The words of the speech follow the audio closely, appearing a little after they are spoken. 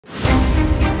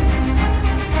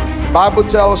Bible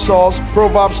tells us,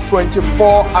 Proverbs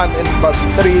 24 and in verse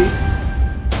 3,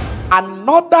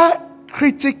 another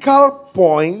critical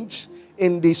point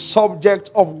in the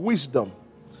subject of wisdom.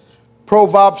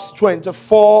 Proverbs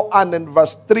 24 and in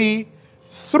verse 3,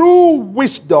 through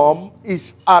wisdom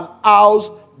is an house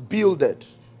builded,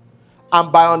 and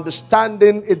by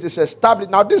understanding it is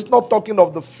established. Now, this is not talking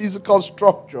of the physical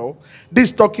structure. This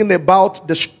is talking about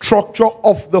the structure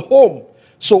of the home.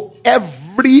 So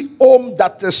every home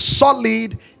that is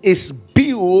solid is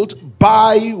built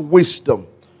by wisdom.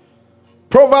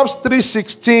 Proverbs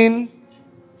 3:16,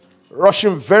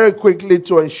 rushing very quickly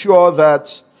to ensure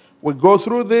that we go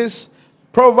through this.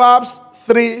 Proverbs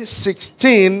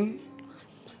 3:16,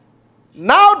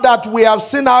 now that we have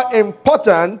seen how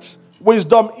important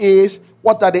wisdom is,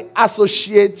 what are the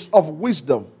associates of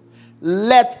wisdom?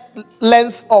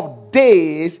 Length of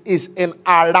days is in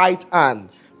our right hand.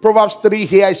 Proverbs 3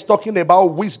 here is talking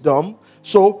about wisdom.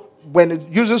 So when it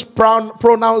uses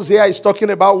pronouns here, it's talking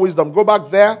about wisdom. Go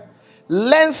back there.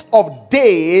 Length of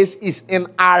days is in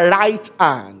our right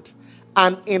hand,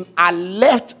 and in our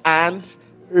left hand,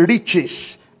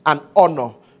 riches and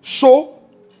honor. So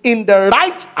in the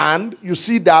right hand, you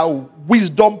see that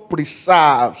wisdom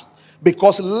preserves,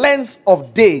 because length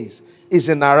of days is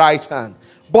in our right hand.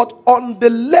 But on the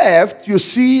left, you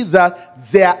see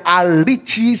that there are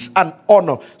riches and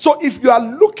honor. So if you are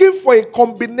looking for a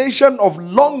combination of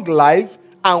long life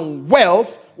and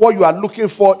wealth, what you are looking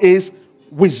for is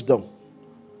wisdom.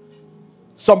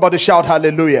 Somebody shout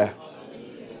hallelujah.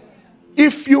 Hallelujah.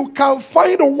 If you can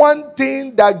find one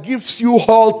thing that gives you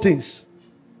all things,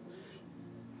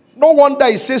 no wonder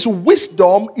it says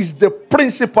wisdom is the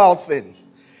principal thing.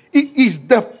 It is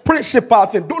the principal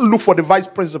thing. Don't look for the vice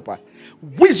principal.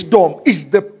 Wisdom is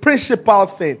the principal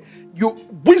thing.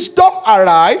 Wisdom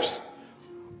arrives.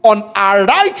 On our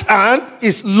right hand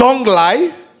is long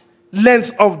life,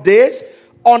 length of days.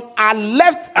 On our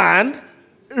left hand,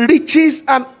 riches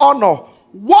and honor.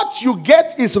 What you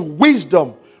get is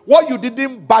wisdom. What you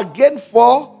didn't bargain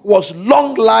for was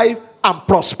long life and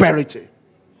prosperity.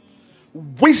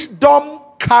 Wisdom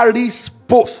carries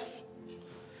both.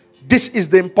 This is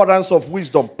the importance of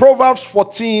wisdom. Proverbs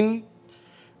 14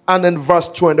 and in verse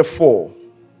 24.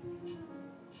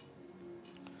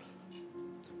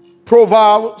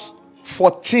 Proverbs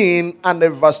 14 and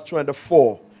in verse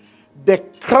 24. The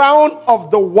crown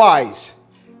of the wise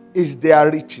is their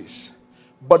riches,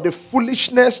 but the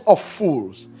foolishness of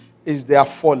fools is their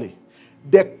folly.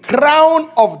 The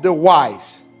crown of the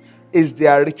wise is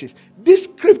their riches. This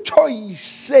scripture is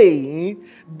saying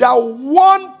that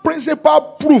one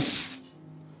principal proof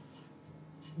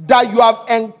that you have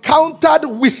encountered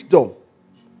wisdom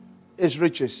is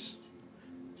riches.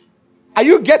 Are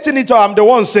you getting it, or I'm the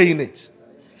one saying it?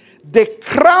 The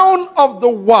crown of the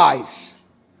wise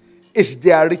is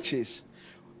their riches.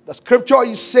 The scripture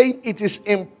is saying it is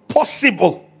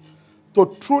impossible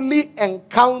to truly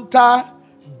encounter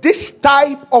this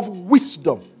type of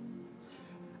wisdom,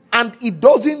 and it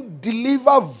doesn't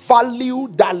deliver value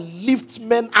that lifts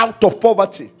men out of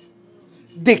poverty.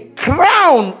 The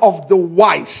crown of the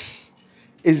wise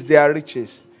is their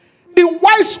riches. The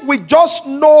wise will just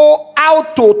know how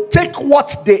to take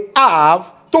what they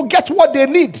have to get what they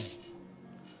need.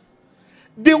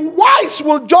 The wise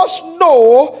will just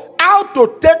know how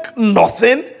to take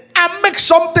nothing and make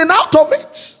something out of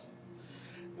it.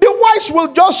 The wise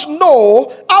will just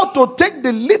know how to take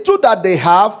the little that they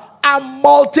have and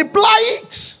multiply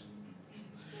it.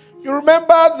 You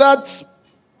remember that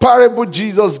parable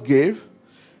Jesus gave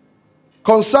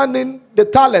concerning the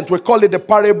talent? We call it the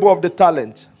parable of the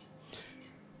talent.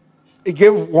 He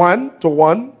gave 1 to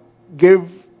 1, gave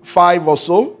 5 or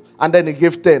so, and then he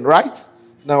gave 10, right?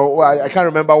 Now, I can't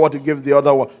remember what he gave the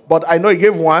other one, but I know he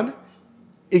gave 1,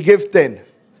 he gave 10.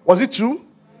 Was it 2?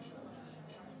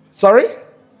 Sorry?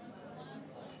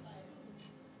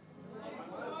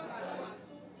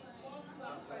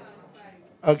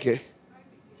 Okay.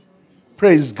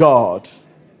 Praise God.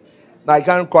 Now, I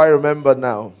can't quite remember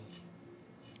now.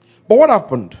 But what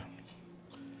happened?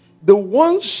 The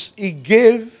ones he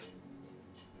gave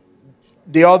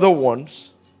the other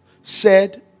ones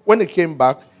said, when he came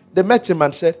back, they met him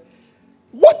and said,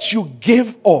 what you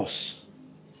gave us,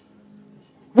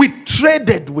 we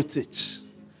traded with it.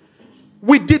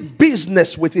 We did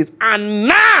business with it. And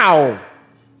now,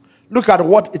 look at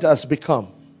what it has become.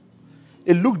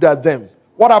 He looked at them.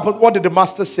 What happened? What did the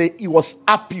master say? He was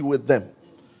happy with them.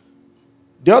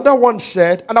 The other one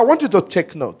said, and I want you to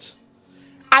take note,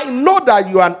 I know that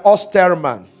you are an austere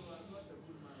man.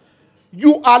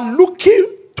 You are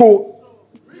looking to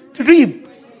reap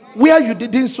where you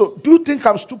didn't sow. Do you think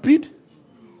I'm stupid?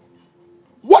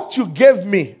 what you gave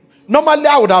me, normally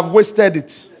I would have wasted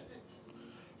it.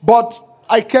 But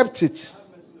I kept it.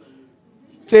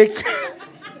 Take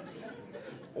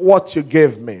what you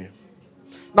gave me.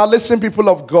 Now listen, people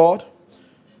of God.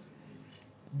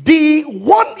 The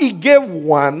one he gave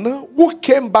one who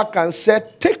came back and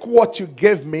said, take what you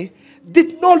gave me,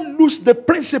 did not lose the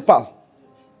principle.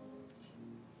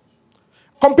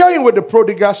 Comparing with the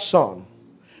prodigal son.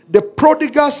 The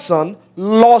prodigal son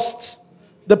lost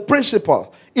the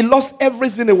principle. He lost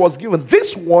everything he was given.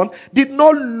 This one did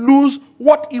not lose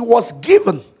what he was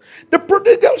given. The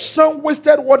prodigal son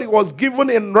wasted what he was given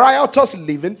in riotous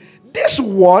living. This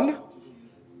one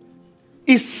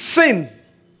is sin.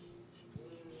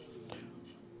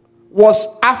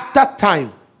 Was after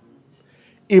time.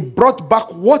 He brought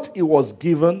back what he was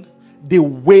given the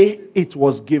way it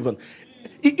was given.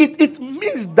 It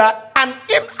means that an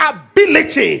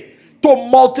inability to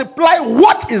multiply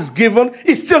what is given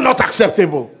is still not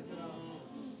acceptable.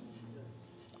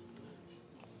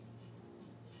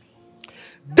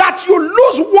 That you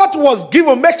lose what was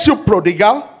given makes you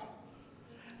prodigal.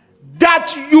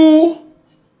 That you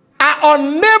are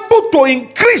unable to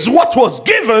increase what was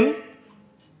given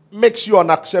makes you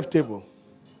unacceptable.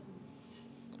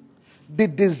 The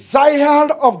desire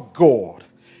of God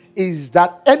is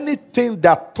that anything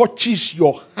that touches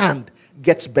your hand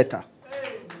gets better.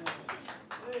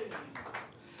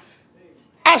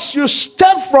 As you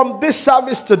step from this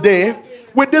service today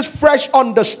with this fresh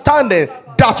understanding,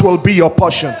 that will be your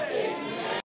portion.